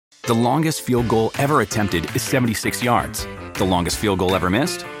The longest field goal ever attempted is 76 yards. The longest field goal ever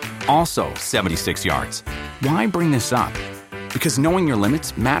missed? Also 76 yards. Why bring this up? Because knowing your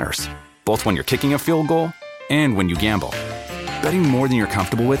limits matters, both when you're kicking a field goal and when you gamble. Betting more than you're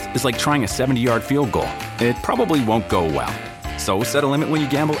comfortable with is like trying a 70-yard field goal. It probably won't go well. So set a limit when you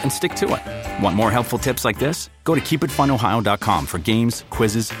gamble and stick to it. Want more helpful tips like this? Go to keepitfunohio.com for games,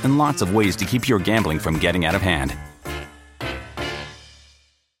 quizzes, and lots of ways to keep your gambling from getting out of hand.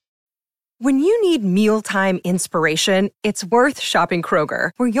 When you need mealtime inspiration, it's worth shopping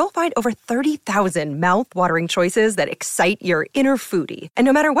Kroger, where you'll find over 30,000 mouth-watering choices that excite your inner foodie. And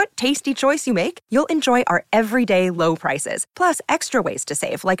no matter what tasty choice you make, you'll enjoy our everyday low prices, plus extra ways to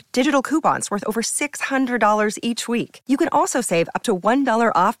save, like digital coupons worth over $600 each week. You can also save up to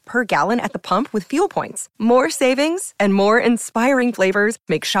 $1 off per gallon at the pump with fuel points. More savings and more inspiring flavors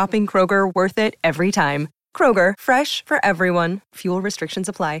make shopping Kroger worth it every time. Kroger, fresh for everyone. Fuel restrictions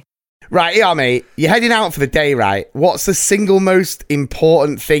apply. Right, yeah, mate. You're heading out for the day, right? What's the single most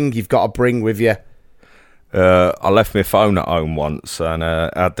important thing you've got to bring with you? I left my phone at home once and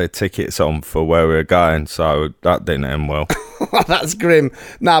had the tickets on for where we were going, so that didn't end well. That's grim.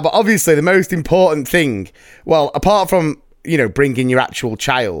 Nah, but obviously the most important thing, well, apart from, bringing your actual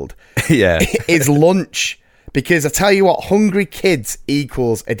child, yeah, is lunch. Because I tell you what, hungry kids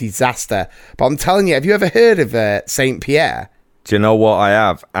equals a disaster. But I'm telling you, have you ever heard of St. Pierre? Do you know what I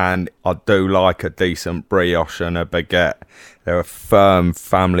have? And I do like a decent brioche and a baguette. They're a firm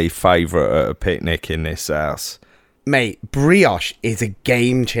family favourite at a picnic in this house. Mate, brioche is a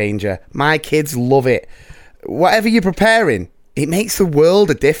game changer. My kids love it. Whatever you're preparing, it makes the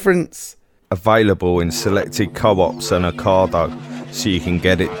world a difference. Available in selected co-ops and Ocado, so you can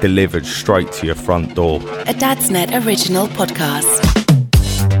get it delivered straight to your front door. A Dadsnet original podcast.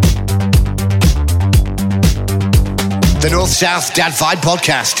 The North South Dad Fight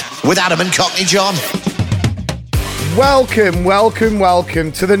Podcast with Adam and Cockney John.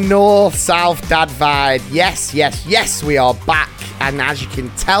 Welcome to the North South Dad Vibe. Yes, we are back. And as you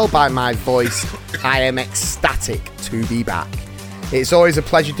can tell by my voice, I am ecstatic to be back. It's always a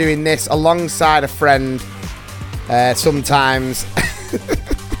pleasure doing this alongside a friend. Sometimes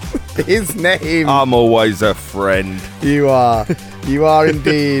his name. I'm always a friend. You are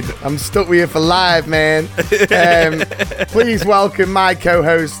indeed. I'm stuck with you for life, man. Please welcome my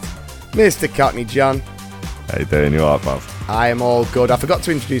co-host, Mr. Cockney John. How you doing? You alright, pal? I am all good. I forgot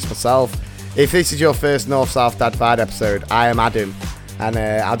to introduce myself. If this is your first North South Dad Vibe episode, I am Adam, and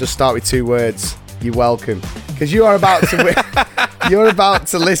I'll just start with 2 words. You're welcome, because you are about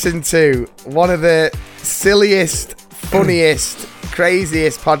to listen to one of the silliest, funniest,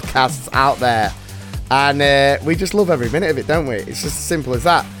 craziest podcasts out there. And we just love every minute of it, don't we? It's just as simple as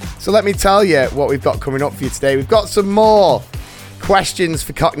that. So let me tell you what we've got coming up for you today. We've got some more questions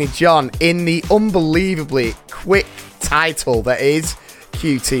for Cockney John in the unbelievably quick title that is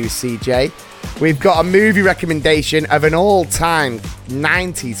QT with CJ. We've got a movie recommendation of an all-time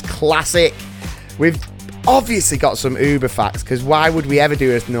 90s classic. We've obviously got some Uber facts, because why would we ever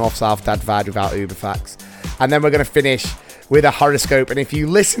do a North-South Dad Vibe without Uber facts? And then we're going to finish with a horoscope. And if you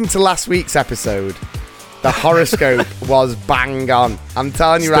listen to last week's episode, the horoscope was bang on. I'm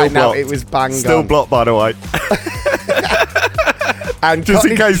telling you Still right blocked. now, it was bang on. Still blocked, by the way. And just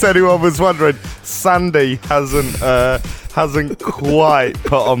in case anyone was wondering, Sandy hasn't quite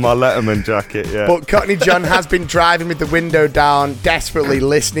put on my Letterman jacket yet. But Cockney John has been driving with the window down, desperately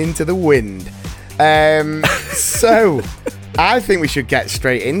listening to the wind. So I think we should get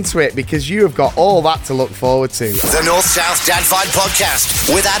straight into it, because you have got all that to look forward to. The North South Dad Fight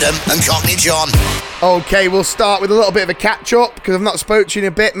Podcast with Adam and Cockney John. Okay, we'll start with a little bit of a catch-up, because I've not spoken to you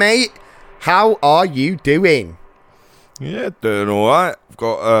in a bit, mate. How are you doing? Yeah, doing all right. I've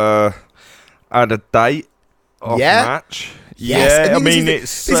got had a date off match. Yes, Yeah, I mean,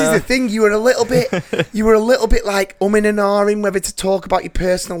 it's this is the thing. You were a little bit like umming and ahhing whether to talk about your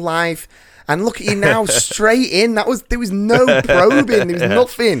personal life. And look at you now, straight in. There was no probing. There was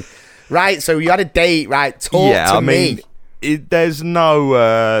nothing. Right, so you had a date, right? Talk to me. There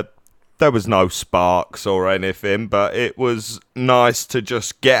was no sparks or anything, but it was nice to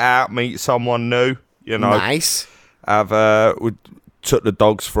just get out, meet someone new, Nice. We took the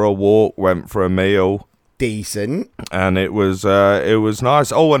dogs for a walk, went for a meal. Decent. And it was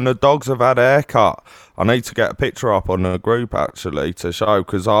nice. Oh, and the dogs have had a haircut. I need to get a picture up on the group, actually, to show,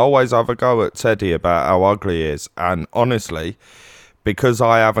 because I always have a go at Teddy about how ugly he is. And honestly, because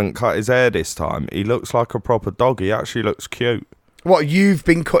I haven't cut his hair this time, he looks like a proper dog. He actually looks cute. What, you've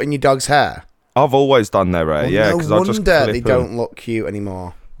been cutting your dog's hair? I've always done their hair, yeah. No I just wonder they don't look cute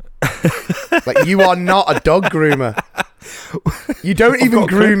anymore. Like, you are not a dog groomer. You don't even got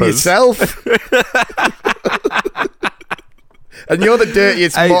groom clippers. yourself. And you're the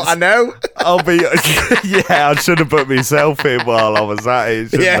dirtiest mutt I know. I'll be. Yeah, I should have put myself in while I was at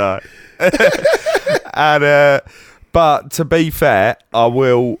it, shouldn't I? And but to be fair, I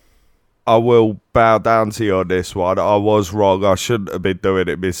will bow down to you on this one. I was wrong. I shouldn't have been doing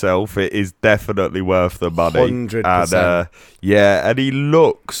it myself. It is definitely worth the money. 100%. And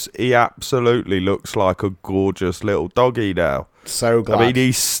he absolutely looks like a gorgeous little doggy now. So glad. I mean,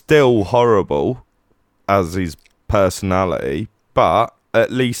 he's still horrible as his personality, but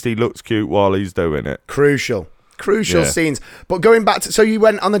at least he looks cute while he's doing it. Crucial scenes. But going back to, so you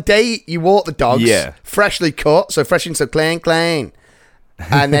went on a date, you walked the dogs, freshly cut, so fresh and so clean.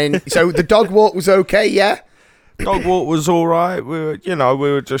 And then, so the dog walk was okay, yeah? Dog walk was all right. We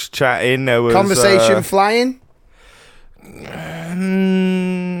were just chatting. There was conversation flying?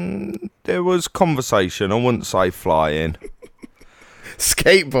 There was conversation. I wouldn't say flying.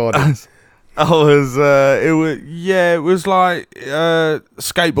 Skateboarding. It was like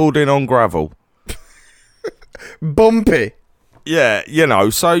skateboarding on gravel. Bumpy. Yeah,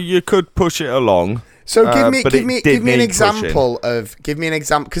 so you could push it along. So give me an example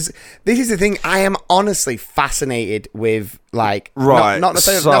because this is the thing. I am honestly fascinated with, like, not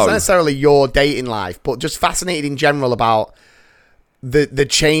necessarily your dating life, but just fascinated in general about the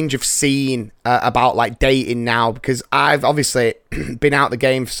change of scene about like dating now, because I've obviously been out the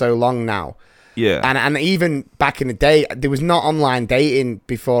game for so long now. Yeah. And even back in the day, there was not online dating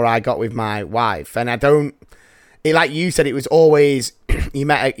before I got with my wife, and like you said, it was always you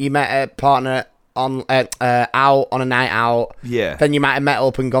met a partner on out on a night out. Yeah. Then you might have met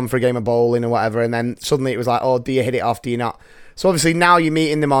up and gone for a game of bowling or whatever, and then suddenly it was like, oh, do you hit it off? Do you not? So obviously now you're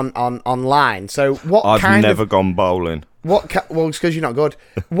meeting them on online. So I've never gone bowling. Well, it's because you're not good.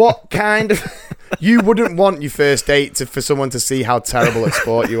 What kind of... You wouldn't want your first date for someone to see how terrible at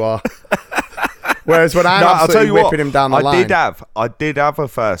sport you are. Whereas when I'm absolutely whipping him down the line... I did have a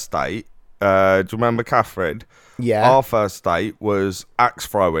first date. Do you remember Catherine? Yeah. Our first date was axe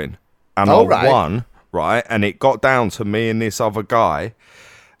throwing. And I won, right? And it got down to me and this other guy.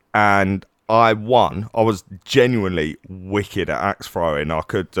 And I won. I was genuinely wicked at axe throwing. I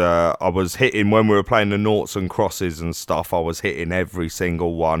was hitting, when we were playing the noughts and crosses and stuff, I was hitting every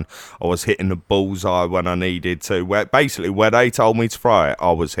single one. I was hitting the bullseye when I needed to. Where they told me to throw it,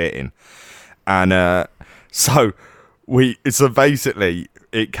 I was hitting. And so basically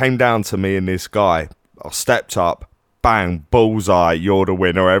it came down to me and this guy. I stepped up, bang, bullseye, you're the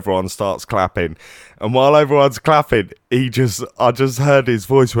winner. Everyone starts clapping. And while everyone's clapping, I just heard his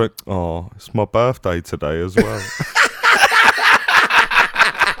voice went, oh, it's my birthday today as well.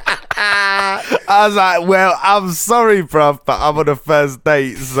 I was like, well, I'm sorry, bruv, but I'm on a first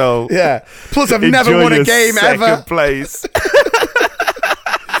date, so... Yeah. Plus, I've never won a game ever. Place.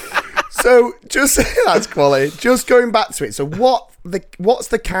 So, that's quality. Just going back to it. So, what's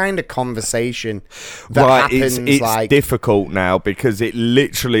the kind of conversation that happens? It's difficult now because it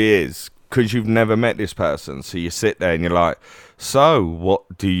literally is, because you've never met this person. So you sit there and you're like, so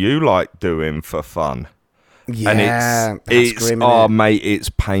what do you like doing for fun? Yeah, and it's grim, oh mate, it's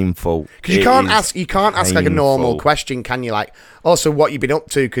painful. Because you can't ask like a normal question, can you? Like, oh, so what you been up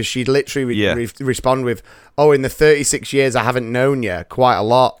to? Because she'd literally respond with, oh, in the 36 years I haven't known you, quite a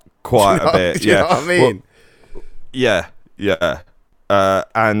lot. Quite a bit, yeah. You know what I mean? Well, yeah.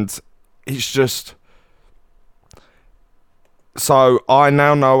 And it's just... So I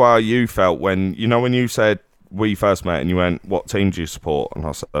now know how you felt when you said we first met and you went, what team do you support? And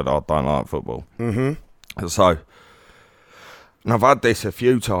I said, I don't like football. Mm-hmm. So, and I've had this a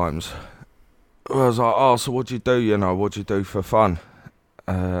few times. I was like, oh, so what do you do? What do you do for fun?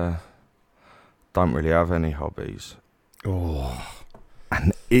 Don't really have any hobbies. Oh...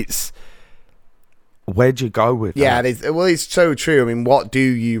 And it's, where'd you go with that? Yeah, it's so true. I mean, what do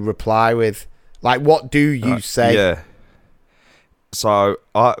you reply with? Like, what do you say? Yeah. So,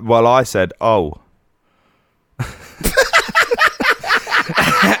 I said, oh.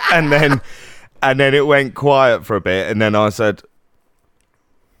 and then it went quiet for a bit, and then I said,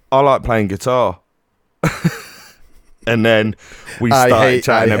 I like playing guitar. And then we started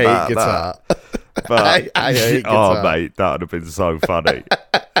chatting about guitar. That. But I hate guitar. Oh mate, that would have been so funny.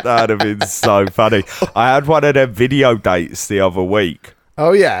 That would have been so funny. I had one of them video dates the other week.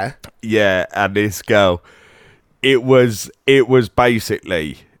 Oh yeah? Yeah, and this girl, it was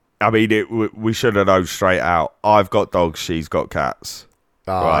basically, I mean, we should have known straight out. I've got dogs, she's got cats.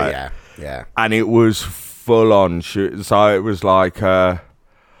 Oh right? Yeah. And it was full on. So it was like, oh,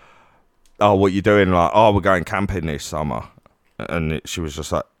 what you doing? Like, oh, we're going camping this summer. And she was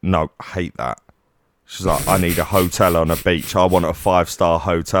just like, no, I hate that. She's like, I need a hotel on a beach. I want a 5-star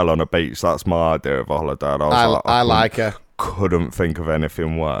hotel on a beach. That's my idea of a holiday. And I like her. Couldn't think of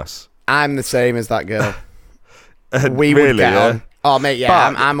anything worse. I'm the same as that girl. We would get on. Oh mate,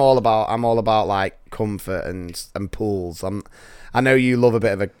 yeah, But- I'm all about like comfort and pools. I know you love a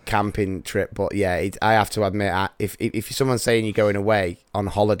bit of a camping trip, but yeah, I have to admit, if someone's saying you're going away on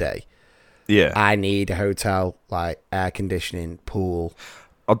holiday, Yeah. I need a hotel, like air conditioning, pool.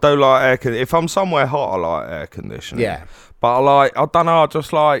 I do like air conditioning. If I'm somewhere hot, I like air conditioning. Yeah. But I don't know, I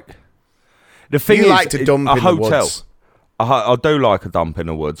just like... The thing You is, like to dump a in the hotel, woods. I do like a dump in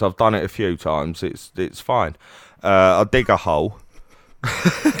the woods. I've done it a few times. It's fine. I dig a hole.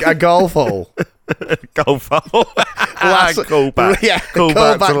 A golf hole. Golf hole. Call back. Yeah, Call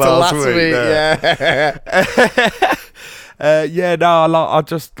back to last week. Yeah. No,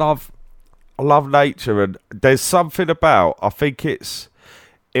 I love nature, and there's something about, I think it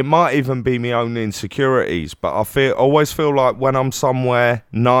might even be my own insecurities, but I always feel like when I'm somewhere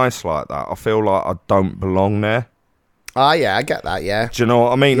nice like that, I feel like I don't belong there. Oh yeah, I get that. Yeah. Do you know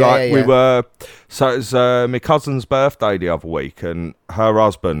what I mean? Yeah, like yeah, we yeah. were, so it was my cousin's birthday the other week, and her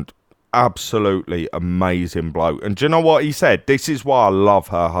husband, absolutely amazing bloke. And do you know what he said? This is why I love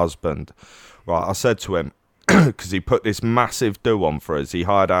her husband. Right, I said to him, because he put this massive do on for us. He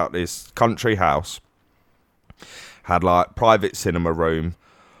hired out this country house, had like private cinema room,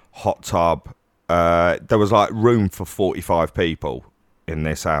 hot tub. There was like room for 45 people in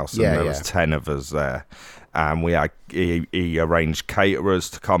this house, and there was 10 of us there. And we had he arranged caterers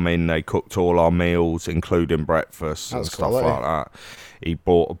to come in. They cooked all our meals, including breakfast and stuff like that. He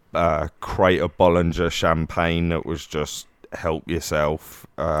bought a crate of Bollinger champagne that was just help yourself.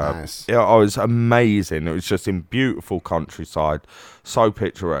 Nice. Yeah, it was amazing. It was just in beautiful countryside, so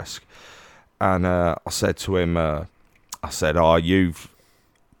picturesque. And I said to him,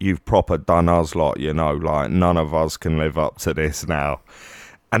 you've proper done us lot, you know, like none of us can live up to this now.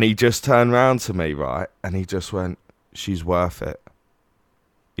 And he just turned round to me, right, and he just went, she's worth it.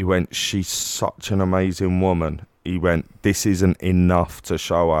 He went, she's such an amazing woman. He went, this isn't enough to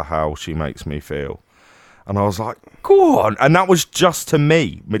show her how she makes me feel. And I was like, go on. And that was just to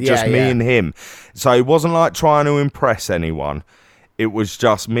me, just me and him. So it wasn't like trying to impress anyone. It was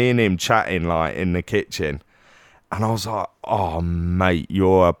just me and him chatting like in the kitchen. And I was like, oh, mate,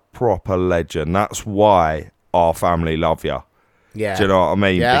 you're a proper legend. That's why our family love you. Yeah. Do you know what I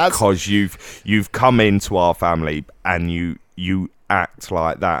mean? Yeah, because you've come into our family and you act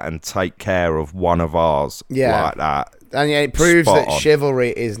like that and take care of one of ours like that. And yeah, it proves Spot that on. chivalry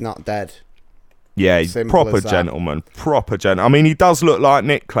is not dead. Yeah, he's Simple proper as that. gentleman. I mean, he does look like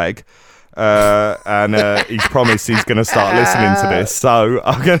Nick Clegg. And he's promised he's going to start listening to this. So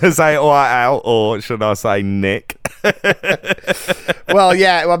I'm going to say it right out, or should I say Nick? Well,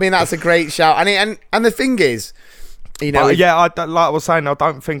 yeah. Well, I mean, that's a great shout. And the thing is, you know, like I was saying, I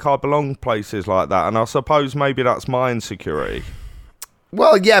don't think I belong places like that, and I suppose maybe that's my insecurity.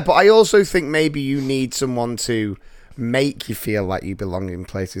 well, yeah, but I also think maybe you need someone to make you feel like you belong in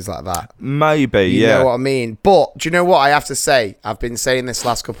places like that. Maybe, You yeah. know what I mean? But do you know what I have to say? I've been saying this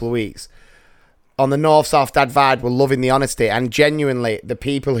last couple of weeks. On the North South Dad Vibe, we're loving the honesty, and genuinely, the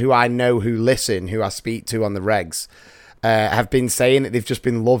people who I know who listen, who I speak to on the regs, have been saying that they've just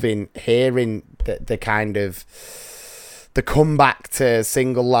been loving hearing the kind of the comeback to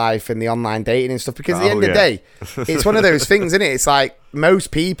single life and the online dating and stuff. Because at the end of the day, it's one of those things, isn't it? It's like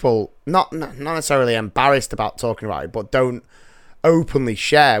most people not necessarily embarrassed about talking about it, but don't openly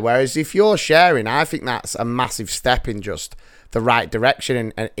share. Whereas if you're sharing, I think that's a massive step in just the right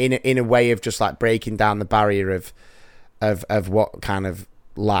direction and in a way of just like breaking down the barrier of what kind of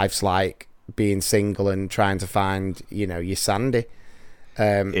life's like being single and trying to find, you know, your Sandy.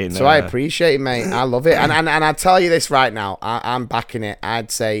 So I appreciate it, mate. I love it. And I tell you this right now, I'm backing it.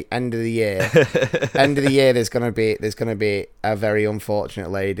 I'd say end of the year, there's gonna be a very unfortunate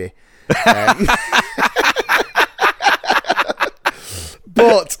lady.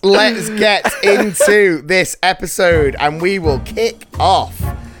 But let's get into this episode, and we will kick off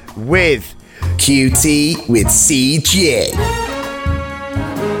with QT with CJ.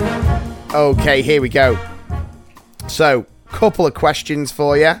 Okay, here we go. So, couple of questions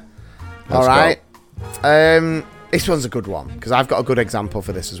for you. All right. This one's a good one because I've got a good example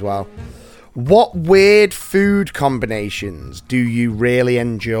for this as well. What weird food combinations do you really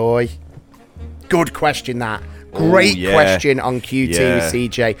enjoy? Good question, that. Great question on QT with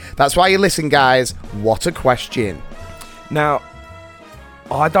CJ. That's why you listen, guys. What a question. Now,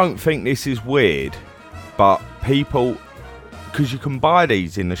 I don't think this is weird, but people, because you can buy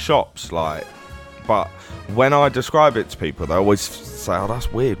these in the shops, like but when I describe it to people, they always say, "Oh,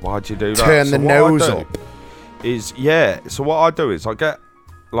 that's weird. Why'd you do that?" Turn the nose up. So what I do is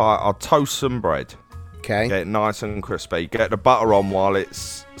I'll toast some bread. Okay. Get it nice and crispy. Get the butter on while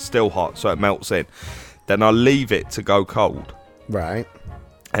it's still hot so it melts in. Then I leave it to go cold. Right.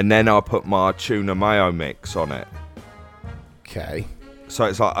 And then I put my tuna mayo mix on it. Okay. So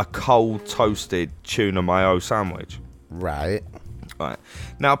it's like a cold toasted tuna mayo sandwich. Right. Right.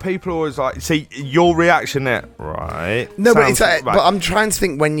 Now people are always like, see your reaction there, right? No, but Sounds- but I'm trying to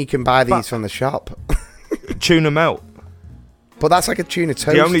think when you can buy these from the shop. tuna melt. But that's like a tuna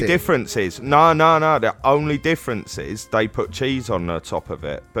toasted. The only difference is no. The only difference is they put cheese on the top of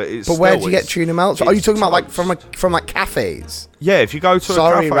it. But where do you get tuna melt? Are you talking about like toast. from like cafes? Yeah, if you go to a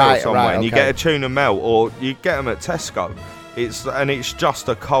cafe or somewhere and you okay. get a tuna melt, or you get them at Tesco, it's just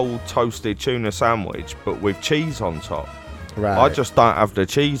a cold toasted tuna sandwich, but with cheese on top. Right. I just don't have the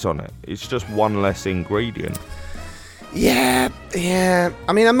cheese on it. It's just one less ingredient. Yeah.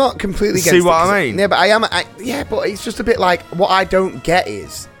 I mean, I'm not completely against See what I mean? Yeah, but I am. But it's just a bit like, what I don't get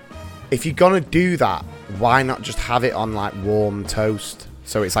is, if you're gonna do that, why not just have it on like warm toast?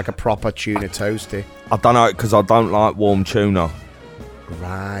 So it's like a proper tuna toasty. I don't know, because I don't like warm tuna.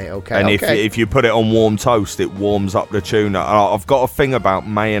 Right. Okay. And okay. if you put it on warm toast, it warms up the tuna. I've got a thing about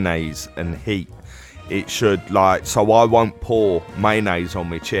mayonnaise and heat. It should so I won't pour mayonnaise on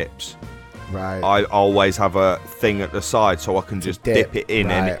my chips. Right. I always have a thing at the side so I can just dip it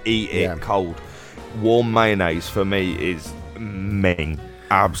in and eat it cold. Warm mayonnaise for me is ming.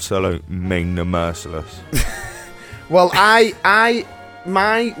 Absolute ming the merciless. Well,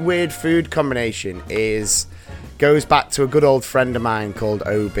 my weird food combination goes back to a good old friend of mine called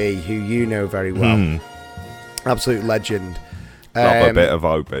OB, who you know very well. Absolute legend. Love a bit of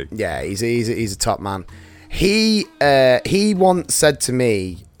OB. Yeah, he's a top man. He once said to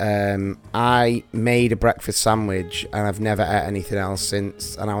me, I made a breakfast sandwich and I've never ate anything else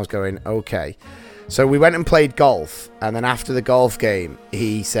since. And I was going, okay. So we went and played golf, and then after the golf game,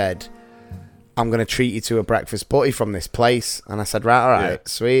 he said, I'm going to treat you to a breakfast butty from this place. And I said, right, all right,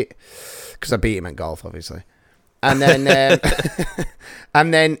 sweet. Because I beat him at golf, obviously. And then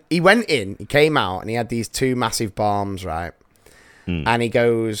and then he went in, he came out, and he had these two massive bombs, right? And he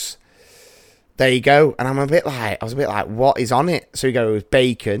goes, there you go. And I was a bit like, what is on it? So he goes,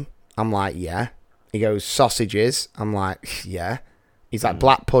 bacon. I'm like, yeah. He goes, sausages. I'm like, yeah. He's like,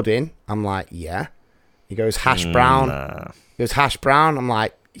 black pudding. I'm like, yeah. He goes, hash brown. He goes, hash brown. I'm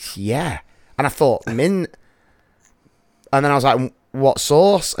like, yeah. And I thought, mint. And then I was like, what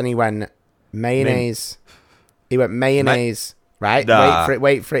sauce? And he went, mayonnaise. He went, mayonnaise. Right? Nah.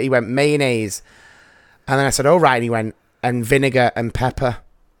 Wait for it. He went, mayonnaise. And then I said, all right. And he went, and vinegar and pepper.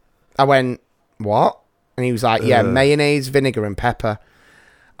 I went, what? And he was like, yeah, mayonnaise, vinegar and pepper.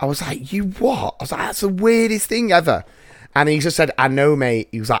 I was like, you what? I was like, that's the weirdest thing ever. And he just said, I know, mate.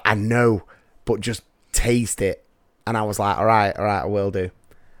 He was like, I know, but just taste it. And I was like, all right, I will do.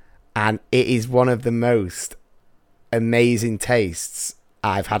 And it is one of the most amazing tastes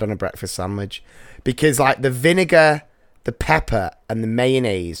I've had on a breakfast sandwich. Because like the vinegar, the pepper and the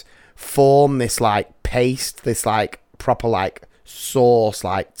mayonnaise form this like paste, this like proper like sauce,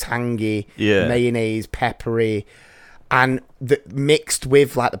 like tangy, mayonnaise, peppery, and mixed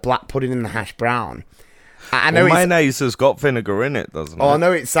with like the black pudding and the hash brown. I know mayonnaise has got vinegar in it, doesn't it? I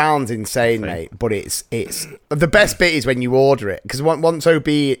know it sounds insane, mate, but it's the best bit is when you order it, because once OB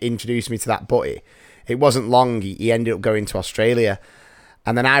introduced me to that butty, it wasn't long. He ended up going to Australia,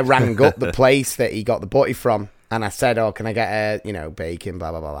 and then I rang up the place that he got the butty from, and I said, "Oh, can I get bacon,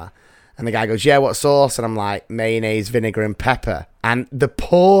 blah blah blah blah." And the guy goes, yeah, what sauce? And I'm like, mayonnaise, vinegar, and pepper. And the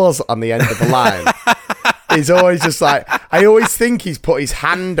pause on the end of the line is always just like, I always think he's put his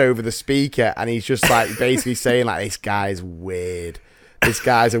hand over the speaker and he's just like basically saying like, this guy's weird. This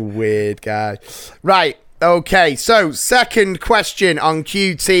guy's a weird guy. Right. Okay. So second question on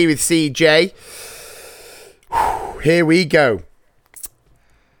QT with CJ. Here we go.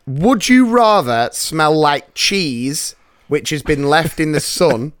 Would you rather smell like cheese, which has been left in the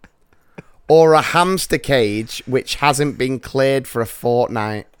sun, or a hamster cage which hasn't been cleared for a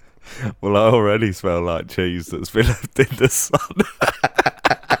fortnight? Well, I already smell like cheese that's been left in the sun.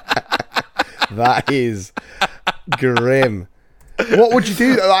 That is grim. What would you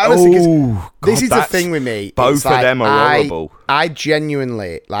do? Honestly, this is the thing with me. Both of them are horrible. I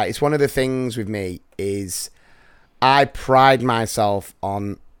genuinely, it's one of the things with me is I pride myself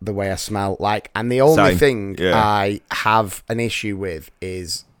on the way I smell. And the only thing I have an issue with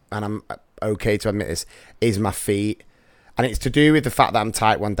is, and I'm okay to admit this, is my feet. And it's to do with the fact that I'm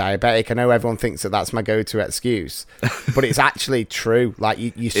type 1 diabetic. I know everyone thinks that that's my go-to excuse, but it's actually true. Like,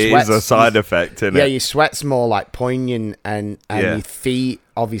 you sweat. It is a side effect, isn't it? Yeah, your sweat's more like poignant, and your feet,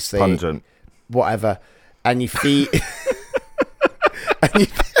 obviously. Pungent. Whatever. And your feet...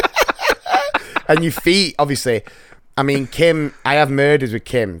 and your feet, obviously. I mean, Kim, I have murders with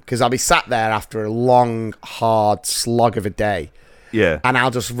Kim, because I'll be sat there after a long, hard slog of a day. Yeah. And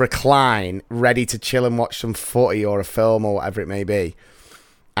I'll just recline, ready to chill and watch some footy or a film or whatever it may be.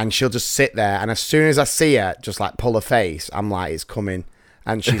 And she'll just sit there. And as soon as I see her just like pull her face, I'm like, it's coming.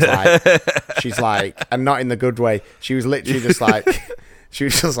 And she's like, and not in the good way. She was literally just like,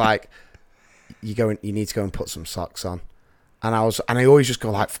 you need to go and put some socks on. And I always just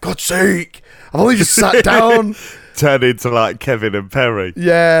go like, for God's sake, I've only just sat down. Turn into like Kevin and Perry.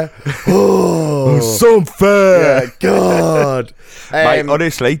 Yeah. Oh, it's unfair. Yeah, God. Mate,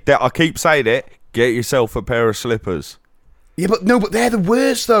 honestly, I keep saying it. Get yourself a pair of slippers. Yeah, but they're the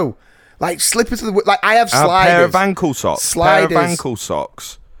worst though. Like slippers are the worst. Like I have sliders. A pair of ankle socks. Sliders. Pair of ankle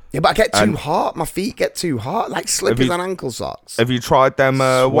socks. Yeah, but I get too hot. My feet get too hot. Like slippers and ankle socks. Have you tried them?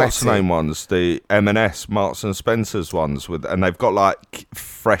 What's the name ones? The M&S, Marks and Spencer's ones and they've got like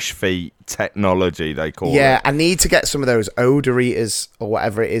fresh feet technology. They call it. Yeah, I need to get some of those odor eaters or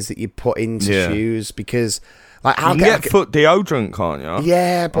whatever it is that you put into shoes, because like you can get foot deodorant, can't you?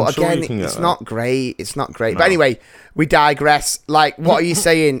 Yeah, but again, it's not great. It's not great. No. But anyway, we digress. Like, what are you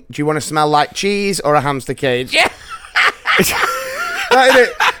saying? Do you want to smell like cheese or a hamster cage? Yeah.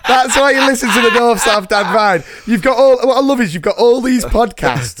 That's why you listen to the North South Dad Vibe. You've got what I love is you've got all these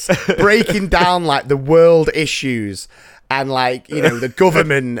podcasts breaking down like the world issues and like, you know, the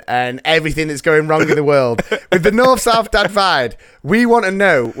government and everything that's going wrong in the world. With the North South Dad Vibe, we want to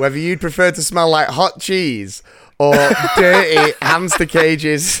know whether you'd prefer to smell like hot cheese or dirty hamster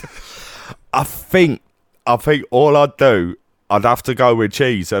cages. I think all I'd do, I'd have to go with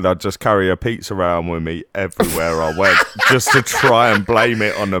cheese, and I'd just carry a pizza around with me everywhere I went, just to try and blame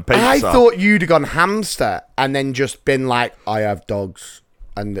it on the pizza. I thought you'd have gone hamster and then just been like, I have dogs,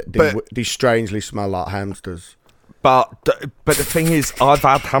 and they strangely smell like hamsters. But the thing is, I've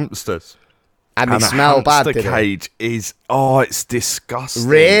had hamsters. And they smell bad, the cage is, it's disgusting.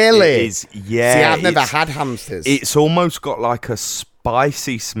 Really? It is, yeah. See, I've never had hamsters. It's almost got like a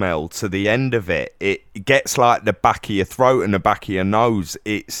spicy smell to the end of it. It gets like the back of your throat and the back of your nose.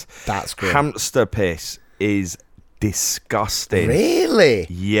 That's good. Hamster piss is disgusting. Really?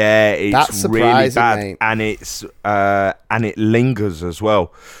 Yeah, it's really bad, mate. And it lingers as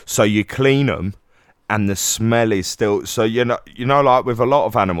well. So you clean them, and the smell is still. So you know, like with a lot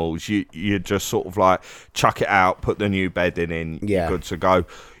of animals, you just sort of like chuck it out, put the new bedding in, you're good to go.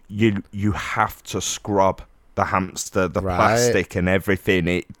 You have to scrub the hamster, the plastic and everything.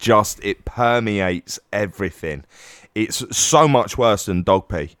 It permeates everything. It's so much worse than dog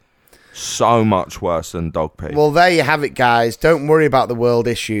pee. So much worse than dog pee. Well, there you have it, guys. Don't worry about the world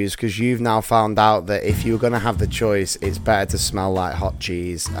issues, because you've now found out that if you're going to have the choice, it's better to smell like hot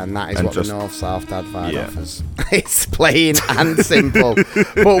cheese, and that is what the North South Dad Vibe offers. It's plain and simple.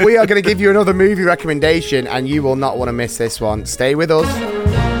 But we are going to give you another movie recommendation, and you will not want to miss this one. Stay with us.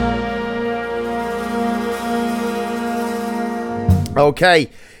 Okay,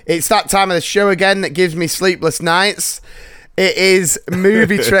 it's that time of the show again that gives me sleepless nights. It is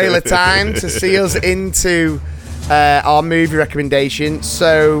movie trailer time to see us into our movie recommendation.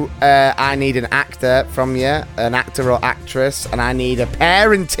 So I need an actor from you, an actor or actress, and I need a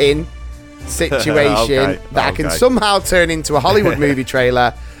parenting situation that I can somehow turn into a Hollywood movie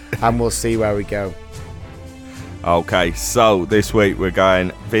trailer, and we'll see where we go. Okay, so this week we're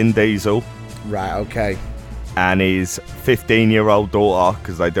going Vin Diesel. Right, okay. And his 15-year-old daughter,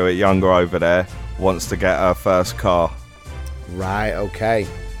 because they do it younger over there, wants to get her first car. Right, okay.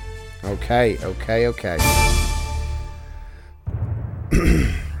 Okay.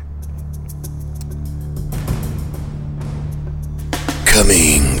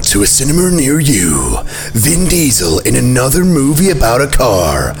 Coming to a cinema near you, Vin Diesel in another movie about a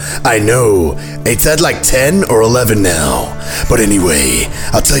car. I know, it's at like 10 or 11 now. But anyway,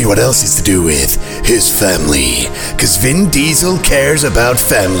 I'll tell you what else is to do with his family. Cause Vin Diesel cares about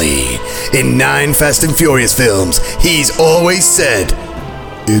family. In 9 Fast and Furious films, he's always said,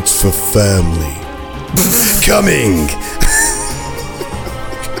 it's for family. Coming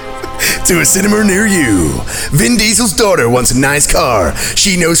to a cinema near you. Vin Diesel's daughter wants a nice car.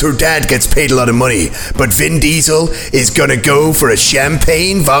 She knows her dad gets paid a lot of money, but Vin Diesel is gonna go for a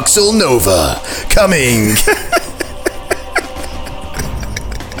champagne Vauxhall Nova. Coming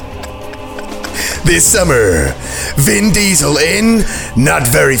this summer. Vin Diesel in, not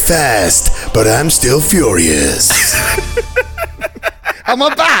very fast, but I'm still furious. Am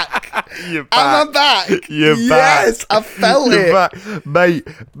I back? You're Am I back? You're yes, I felt You're it. back.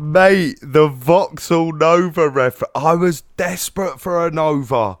 Mate, the Vauxhall Nova ref. I was desperate for a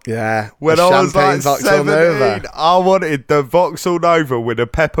Nova. Yeah, When a I was like champagne Vauxhall 17, Nova. I wanted the Vauxhall Nova with the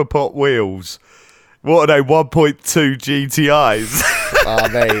pepper pot wheels. What are they, 1.2 GTIs? Oh,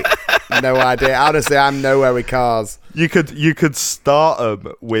 mate, no idea. Honestly, I'm nowhere with cars. You could start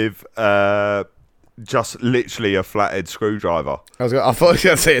them with just literally a flathead screwdriver. I thought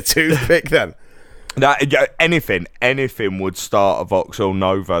you were going to say a toothpick then. Anything would start a Vauxhall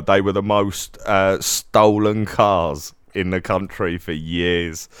Nova. They were the most stolen cars in the country for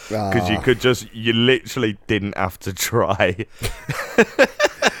years because you literally didn't have to try.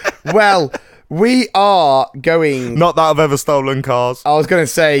 Well, we are going. Not that I've ever stolen cars. I was going to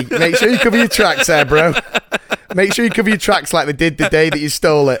say, make sure you cover your tracks there, bro. Make sure you cover your tracks like they did the day that you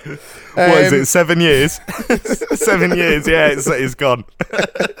stole it. What is it, 7 years? 7 years, yeah, it's gone.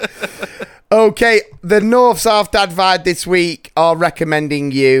 Okay, the North-South Dad Vibe this week are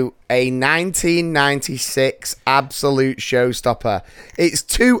recommending you a 1996 absolute showstopper. It's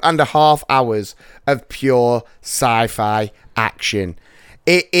 2.5 hours of pure sci-fi action.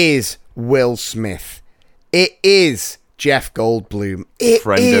 It is Will Smith. It is Jeff Goldblum. It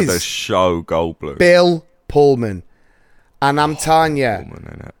Friend is of the show, Goldblum. Bill Pullman. And I'm telling you,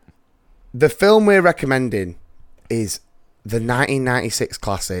 Pullman, the film we're recommending is the 1996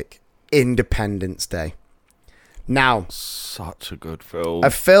 classic Independence Day. Now, such a good film. a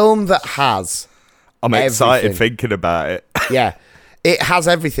film that has I'm excited everything. thinking about it. Yeah, it has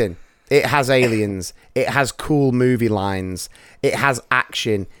everything. It has aliens. It has cool movie lines. It has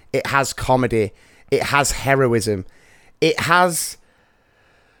action. It has comedy. It has heroism. It has...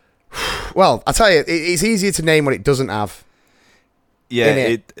 Well, I'll tell you, it's easier to name what it doesn't have. Yeah,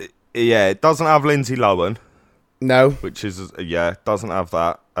 innit? it doesn't have Lindsay Lohan, No. which is doesn't have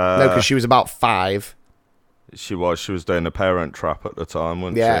that. No, because she was about 5. She was doing the Parent Trap at the time,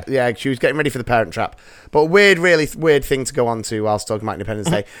 wasn't Yeah, she? yeah, she was getting ready for the Parent Trap. But really weird thing to go on to whilst talking about Independence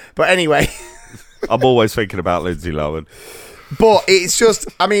Day. But anyway... I'm always thinking about Lindsay Lohan. But it's just,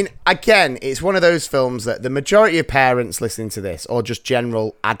 I mean, again, it's one of those films that the majority of parents listening to this, or just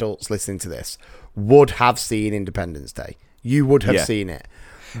general adults listening to this, would have seen Independence Day. You would have seen it.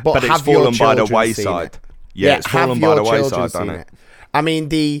 But it's have your fallen by the children seen wayside. it? Yeah, it's fallen by the wayside, children hasn't seen it? I mean,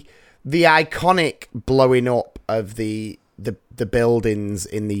 the iconic blowing up of the buildings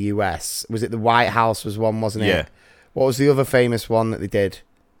in the US, was it the White House was one, wasn't it? Yeah. What was the other famous one that they did?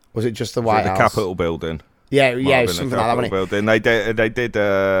 Was it just the White The House? Capitol building. Yeah, Might yeah, have been something the like that, Capitol wasn't it? building. They did.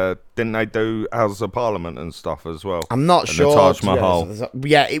 Didn't they do House of Parliament and stuff as well? I'm not and sure. The Taj to be Mahal. honest.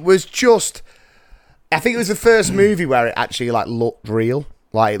 Yeah, it was just. I think it was the first movie where it actually looked real.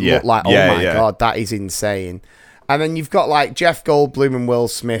 Like it looked like, oh my god, that is insane. And then you've got like Jeff Goldblum and Will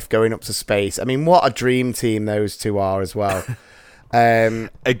Smith going up to space. I mean, what a dream team those two are as well.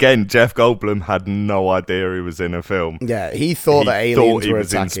 Again, Jeff Goldblum had no idea he was in a film. Yeah, he thought that aliens he were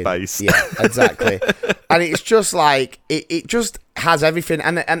was in attacking. space. Yeah, exactly. And it's just like it just has everything.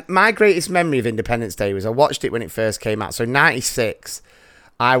 And my greatest memory of Independence Day was I watched it when it first came out. So 96,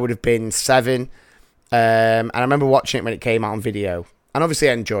 I would have been 7, and I remember watching it when it came out on video. And obviously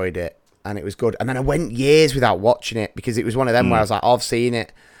I enjoyed it, and it was good. And then I went years without watching it because it was one of them where I was like, oh, I've seen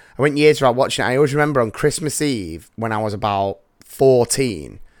it. I went years without watching it. I always remember on Christmas Eve when I was about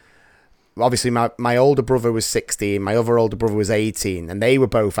 14. Obviously, my older brother was 16, my other older brother was 18, and they were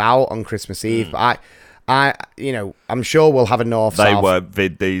both out on Christmas Eve. But I'm sure we'll have a north-south. They weren't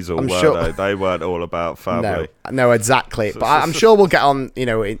Vin Diesel, were they? They weren't all about family. No, exactly. But I'm sure we'll get on,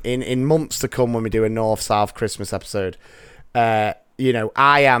 in months to come when we do a north-south Christmas episode. I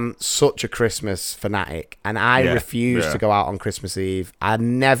am such a Christmas fanatic, and I refuse to go out on Christmas Eve. I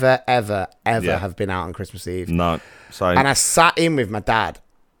never, ever, ever have been out on Christmas Eve. No, same. And I sat in with my dad,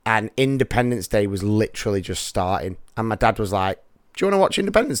 and Independence Day was literally just starting. And my dad was like, do you want to watch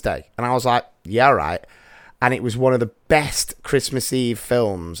Independence Day? And I was like, yeah, right. And it was one of the best Christmas Eve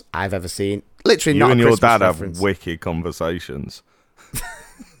films I've ever seen. Literally, you not and a your Christmas dad reference. have wicked conversations.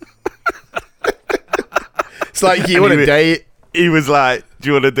 It's like, you want to date? He was like, do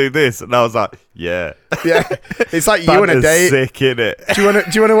you want to do this? And I was like, yeah. Yeah. It's like, you want to date? Sick, innit? Do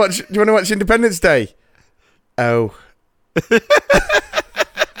you want to watch Independence Day? Oh.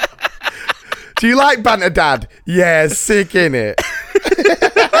 Do you like banter, Dad? Yeah, sick, innit?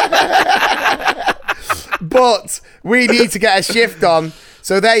 But we need to get a shift on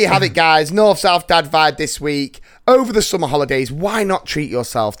So there you have it, guys. North-South Dad Vibe this week. Over the summer holidays, why not treat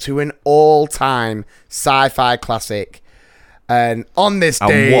yourself to an all-time sci-fi classic? And on this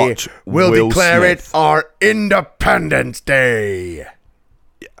day, we'll declare it our Independence Day.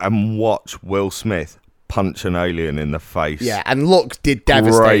 And watch Will Smith punch an alien in the face. Yeah, and look, did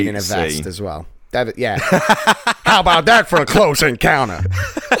devastating in a vest scene. as well. Yeah. How about that for a close encounter?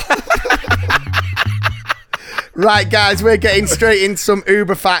 Right, guys, we're getting straight into some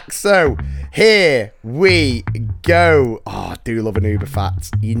Uber facts. So here we go. Oh, I do love an Uber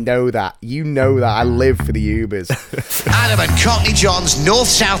fact. You know that. I live for the Ubers. Adam and Cockney John's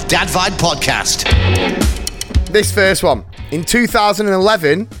North-South Dad Vibe podcast. This first one. In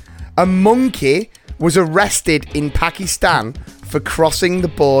 2011, a monkey was arrested in Pakistan for crossing the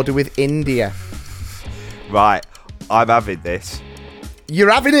border with India. Right, I'm having this.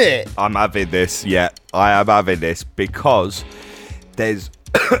 You're having it? I'm having this, yeah. I am having this because there's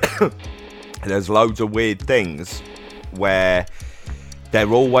there's loads of weird things where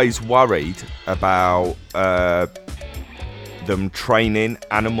they're always worried about them training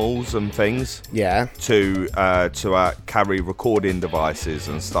animals and things. Yeah. To carry recording devices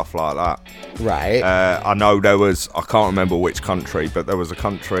and stuff like that. Right. I know I can't remember which country, but there was a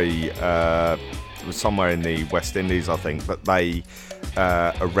country, it was somewhere in the West Indies, I think, but they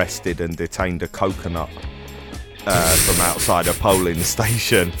arrested and detained a coconut from outside a polling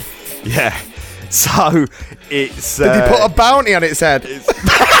station. Yeah. So it's... Did he put a bounty on its head?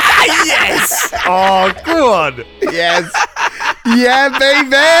 Yes! Oh, go on! Yes. Yeah,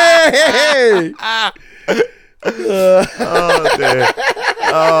 baby!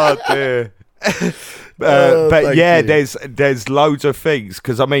 Oh, dear. But yeah, there's loads of things.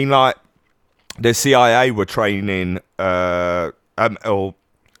 Because, I mean, like, the CIA were training... or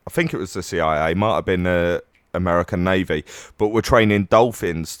I think it was the CIA, might have been the American Navy, but we're training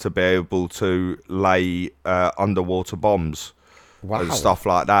dolphins to be able to lay underwater bombs and stuff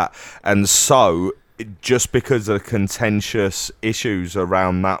like that. And so, just because of contentious issues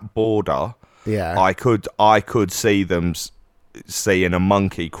around that border, I could see them seeing a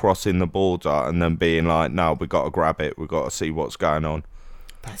monkey crossing the border and then being like, no, we got to grab it, we got to see what's going on.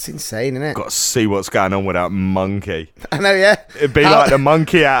 That's insane, isn't it? Got to see what's going on with that monkey. I know, yeah. It'd be like the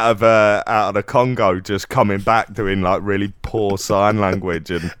monkey out of the Congo just coming back doing like really poor sign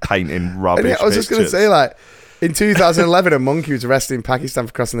language and painting rubbish. I was just going to say, like, in 2011, a monkey was arrested in Pakistan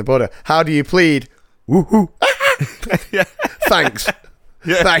for crossing the border. How do you plead? Woohoo! Yeah. Thanks.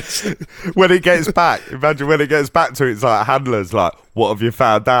 Yeah. Thanks. When it gets back, imagine when it gets back to it, it's like handlers like, what have you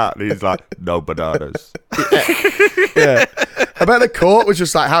found out? And he's like, no bananas. Yeah. I bet the court was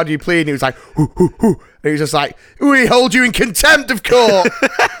just like, how do you plead? And he was like, hoo, hoo, hoo. And he was just like, we hold you in contempt of court.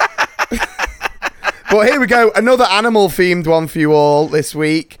 But here we go. Another animal-themed one for you all this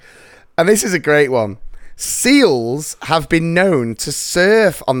week. And this is a great one. Seals have been known to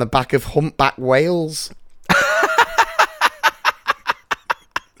surf on the back of humpback whales.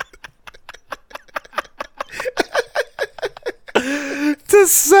 To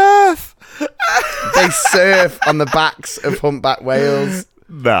surf. They surf on the backs of humpback whales.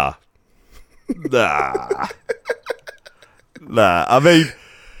 Nah. I mean,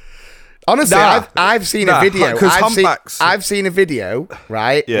 honestly, I've seen a video. Humpbacks. I've seen a video,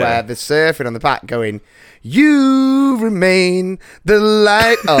 right, Yeah. where they're surfing on the back, going, "You remain the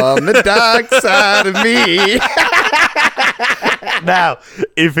light on the dark side of me." Now,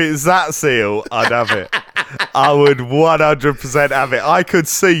 if it's that seal, I'd have it. I would 100% have it. I could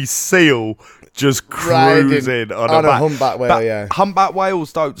see seal just cruising on a humpback whale. But yeah, humpback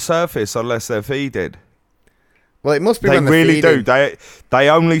whales don't surface unless they're feeding. well, it must be They when they're really feeding. do. They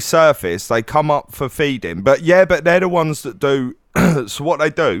only surface. They come up for feeding. But yeah, but they're the ones that do. So what they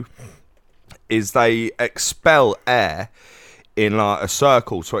do is they expel air in like a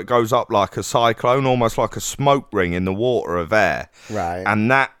circle, so it goes up like a cyclone, almost like a smoke ring in the water of air. Right.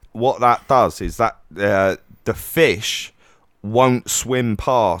 And what that does is that the fish won't swim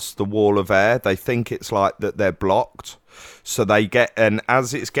past the wall of air. They think it's like that they're blocked. So and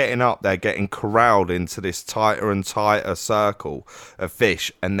as it's getting up, they're getting corralled into this tighter and tighter circle of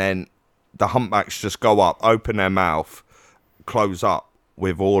fish. And then the humpbacks just go up, open their mouth, close up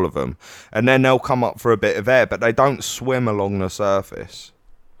with all of them. And then they'll come up for a bit of air, but they don't swim along the surface.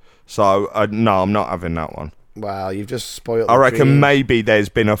 So, no, I'm not having that one. Well, you've just spoiled. I the reckon dream. maybe there's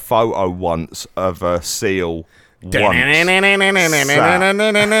been a photo once of a seal Oh,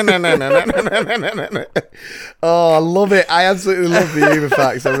 I love it. I absolutely love the Uber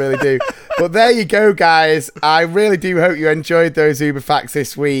facts. I really do. But there you go, guys. I really do hope you enjoyed those Uber facts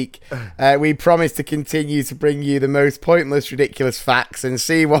this week. We promise to continue to bring you the most pointless, ridiculous facts and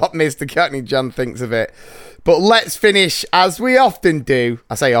see what Mr. Cockney John thinks of it. But let's finish, as we often do,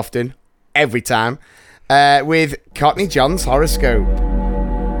 I say often, every time, with Cockney John's horoscope.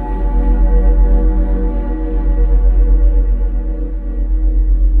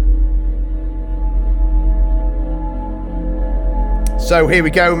 So here we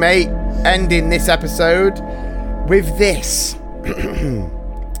go, mate. Ending this episode with this.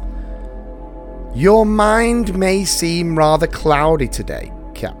 Your mind may seem rather cloudy today,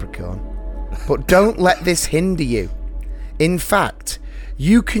 Capricorn, but don't let this hinder you. In fact,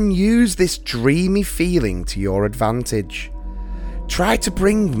 you can use this dreamy feeling to your advantage. Try to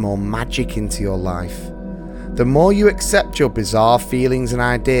bring more magic into your life. The more you accept your bizarre feelings and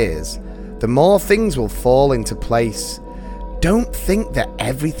ideas, the more things will fall into place. Don't think that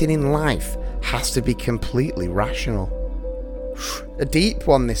everything in life has to be completely rational. A deep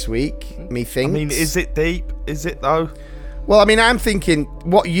one this week, methinks. I mean, is it deep? Is it though? Well, I mean, I'm thinking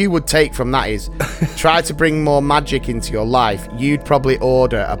what you would take from that is try to bring more magic into your life. You'd probably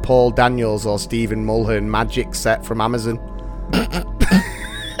order a Paul Daniels or Stephen Mulhern magic set from Amazon.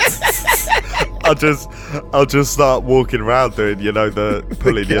 I'll just start walking around doing, the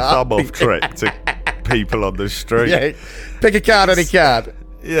pulling your thumb off trick to people on the street. Yeah, pick a card, any card.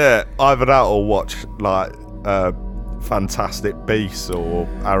 Yeah, either that or watch like Fantastic Beasts or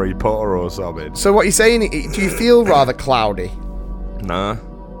Harry Potter or something. So what you're saying, do you feel rather cloudy? Nah.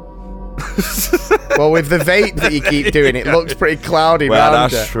 Well, with the vape that you keep doing, it looks pretty cloudy. Well,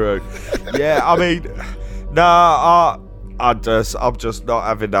 round that's you. true. Yeah, I mean, nah, I'm just not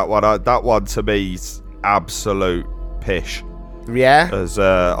having that one. That one to me is absolute pish. Yeah, as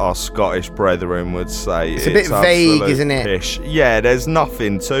our Scottish brethren would say. It's a bit vague, isn't it? Pish. Yeah, there's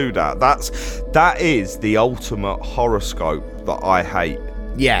nothing to that. That is the ultimate horoscope that I hate.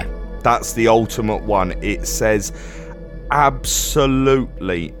 Yeah, that's the ultimate one. It says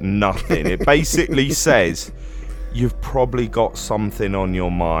absolutely nothing. It basically says you've probably got something on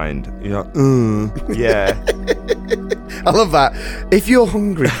your mind. You're like, yeah. I love that. If you're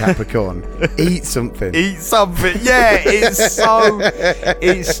hungry, Capricorn, eat something. Eat something. Yeah, it's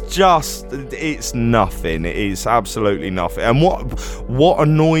nothing. It's absolutely nothing. And what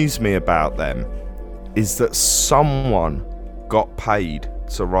annoys me about them is that someone got paid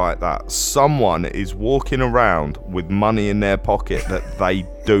to write that. Someone is walking around with money in their pocket that they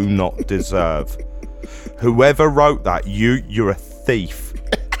do not deserve. Whoever wrote that, you're a thief.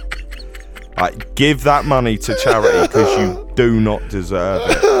 Like, give that money to charity because you do not deserve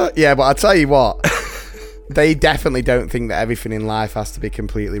it. Yeah, but I'll tell you what, they definitely don't think that everything in life has to be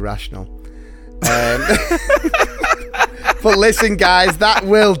completely rational. But listen, guys, that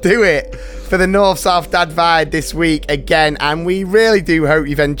will do it for the North-South Dad Vibe this week again, and we really do hope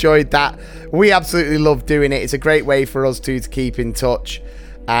you've enjoyed that. We absolutely love doing it. It's a great way for us to keep in touch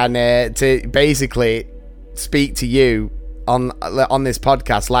and to basically speak to you on this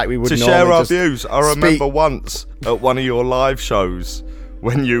podcast like we would to normally share our just views. I remember once at one of your live shows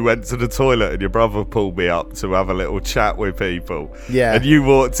when you went to the toilet and your brother pulled me up to have a little chat with people. Yeah. And you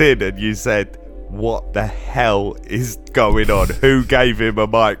walked in and you said, what the hell is going on? Who gave him a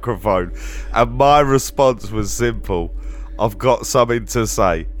microphone? And my response was simple. I've got something to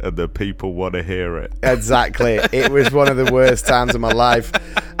say and the people want to hear it. Exactly. It was one of the worst times of my life.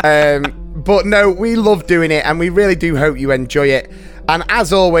 But no, we love doing it and we really do hope you enjoy it. And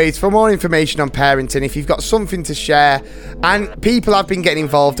as always, for more information on parenting, if you've got something to share, and people have been getting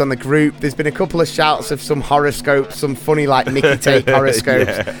involved on the group, there's been a couple of shouts of some horoscopes, some funny like Nicky Take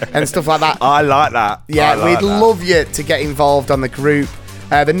horoscopes and stuff like that. I like that. Yeah, we'd love you to get involved on the group,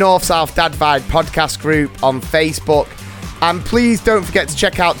 the North-South Dad Vibe podcast group on Facebook. And please don't forget to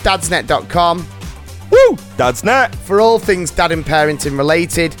check out dadsnet.com. Woo! Dadsnet! For all things dad and parenting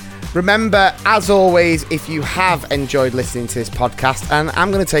related. Remember, as always, if you have enjoyed listening to this podcast, and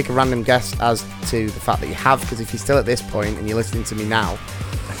I'm going to take a random guess as to the fact that you have, because if you're still at this point and you're listening to me now,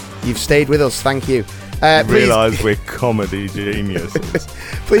 you've stayed with us. Thank you. Realise we're comedy geniuses.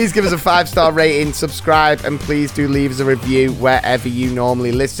 Please give us a 5-star rating, subscribe, and please do leave us a review wherever you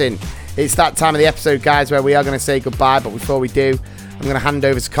normally listen. It's that time of the episode, guys, where we are going to say goodbye, but before we do, I'm going to hand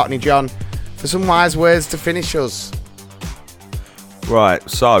over to Cockney John for some wise words to finish us. Right,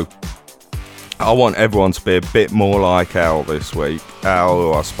 so I want everyone to be a bit more like Al this week. Al,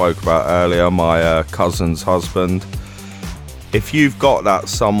 who I spoke about earlier, my cousin's husband. If you've got that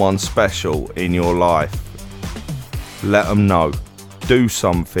someone special in your life, let them know. Do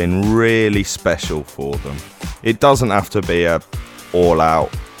something really special for them. It doesn't have to be a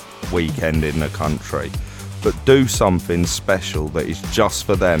all-out weekend in the country, but do something special that is just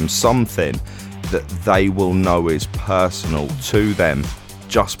for them, something that they will know is personal to them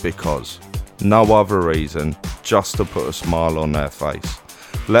just because. No other reason, just to put a smile on their face.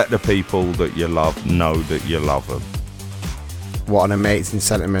 Let the people that you love know that you love them. What an amazing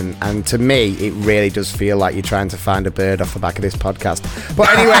sentiment. And to me, it really does feel like you're trying to find a bird off the back of this podcast. But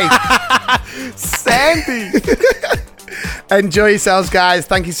anyway, Sandy! enjoy yourselves, guys.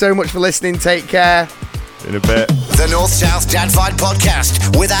 Thank you so much for listening. Take care. In a bit. The North South Dad Vibe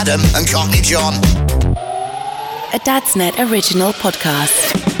Podcast with Adam and Cockney John. A Dadsnet original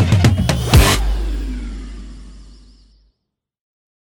podcast.